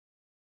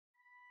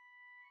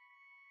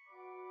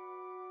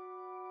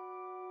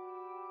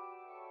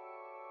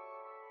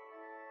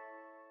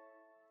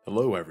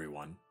Hello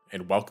everyone,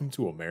 and welcome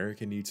to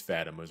America Needs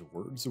Fatima's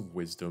Words of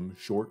Wisdom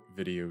short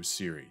video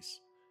series.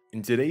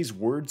 In today's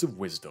Words of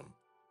Wisdom,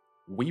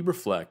 we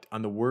reflect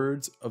on the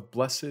words of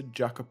Blessed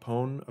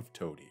Jacopone of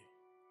Todi.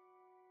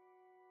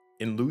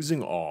 In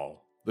losing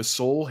all, the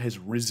soul has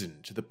risen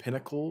to the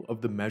pinnacle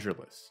of the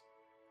measureless,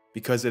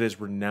 because it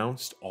has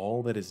renounced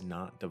all that is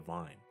not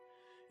divine.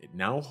 It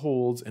now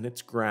holds in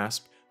its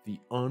grasp the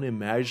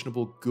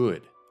unimaginable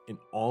good in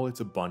all its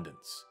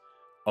abundance,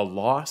 a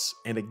loss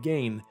and a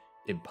gain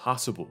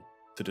impossible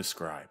to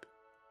describe.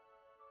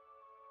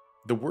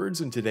 The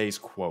words in today's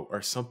quote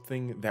are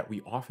something that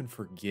we often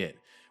forget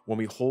when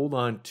we hold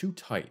on too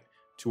tight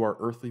to our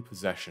earthly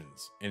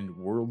possessions and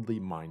worldly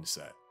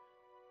mindset.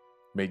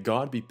 May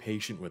God be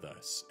patient with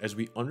us as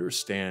we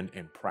understand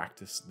and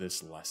practice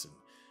this lesson,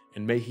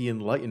 and may He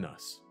enlighten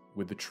us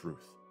with the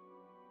truth.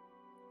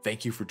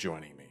 Thank you for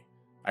joining me.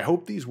 I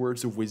hope these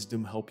words of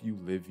wisdom help you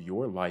live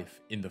your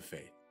life in the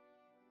faith.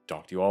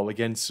 Talk to you all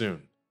again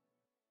soon.